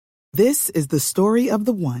This is the story of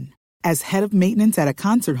the one. As head of maintenance at a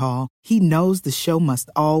concert hall, he knows the show must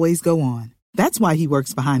always go on. That's why he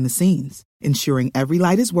works behind the scenes, ensuring every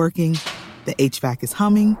light is working, the HVAC is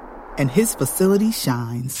humming, and his facility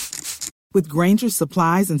shines. With Grainger's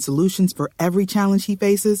supplies and solutions for every challenge he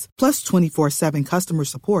faces, plus 24/7 customer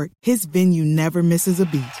support, his venue never misses a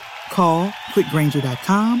beat. Call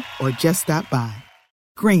quickgrainger.com or just stop by.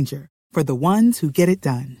 Grainger, for the ones who get it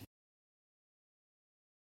done.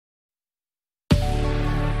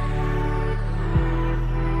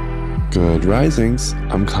 Good Risings,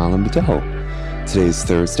 I'm Colin Bedell. Today's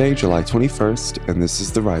Thursday, July 21st, and this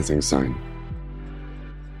is The Rising Sign.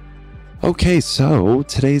 Okay, so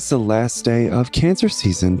today's the last day of Cancer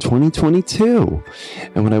season 2022.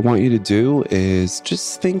 And what I want you to do is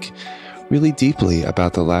just think really deeply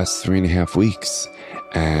about the last 3.5 weeks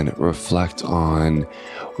and reflect on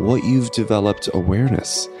what you've developed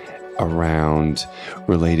awareness around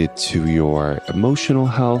related to your emotional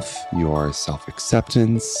health, your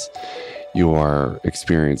self-acceptance, your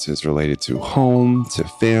experiences related to home, to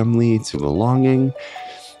family, to belonging.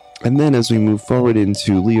 And then as we move forward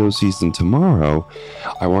into Leo season tomorrow,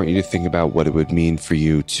 I want you to think about what it would mean for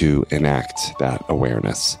you to enact that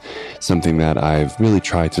awareness. Something that I've really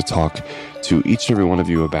tried to talk to each and every one of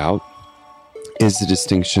you about is the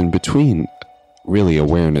distinction between really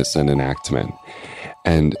awareness and enactment.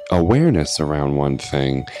 And awareness around one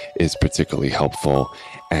thing is particularly helpful,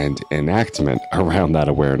 and enactment around that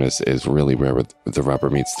awareness is really where the rubber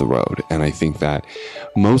meets the road. And I think that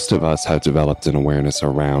most of us have developed an awareness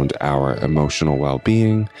around our emotional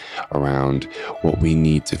well-being, around what we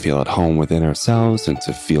need to feel at home within ourselves and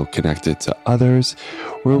to feel connected to others.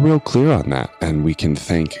 We're real clear on that, and we can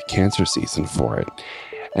thank Cancer season for it.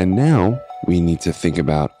 And now we need to think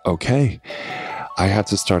about, okay, I have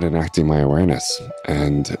to start enacting my awareness,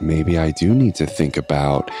 and maybe I do need to think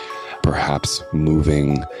about perhaps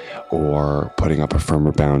moving or putting up a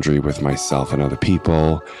firmer boundary with myself and other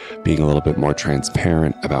people, being a little bit more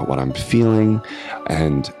transparent about what I'm feeling,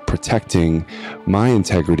 and protecting my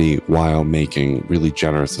integrity while making really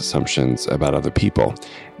generous assumptions about other people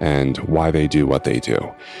and why they do what they do.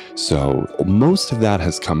 So most of that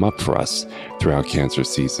has come up for us throughout Cancer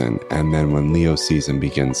season. And then when Leo season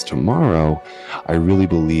begins tomorrow, I really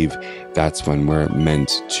believe that's when we're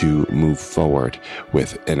meant to move forward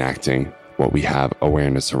with enacting what we have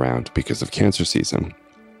awareness around because of Cancer season.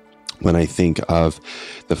 When I think of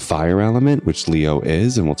the fire element, which Leo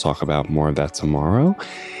is, and we'll talk about more of that tomorrow,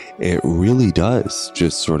 it really does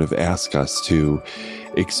just sort of ask us to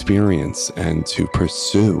experience and to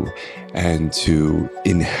pursue and to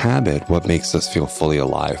inhabit what makes us feel fully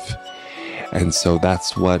alive. And so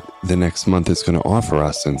that's what the next month is going to offer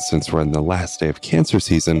us. And since we're in the last day of Cancer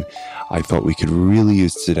season, I thought we could really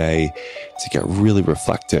use today to get really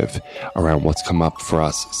reflective around what's come up for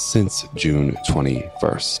us since June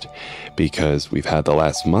 21st. Because we've had the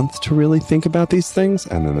last month to really think about these things.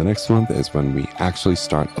 And then the next month is when we actually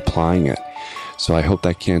start applying it. So I hope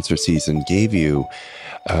that Cancer season gave you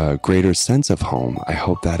a greater sense of home. I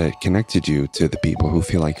hope that it connected you to the people who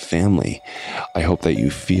feel like family. I hope that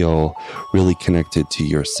you feel really connected to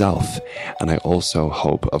yourself. And I also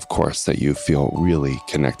hope, of course, that you feel really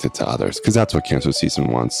connected to others, because that's what Cancer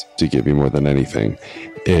season wants to give you more than anything,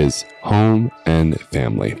 is home and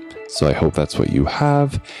family. So I hope that's what you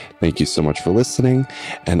have. Thank you so much for listening,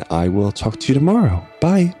 and I will talk to you tomorrow.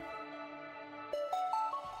 Bye.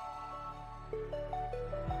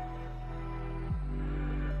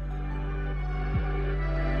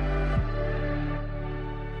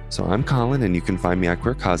 So I'm Colin, and you can find me at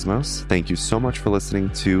Queer Cosmos. Thank you so much for listening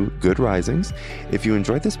to Good Risings. If you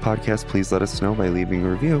enjoyed this podcast, please let us know by leaving a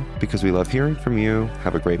review, because we love hearing from you.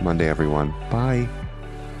 Have a great Monday, everyone. Bye.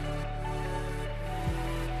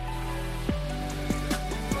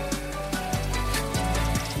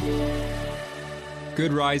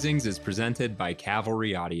 Good Risings is presented by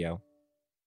Cavalry Audio.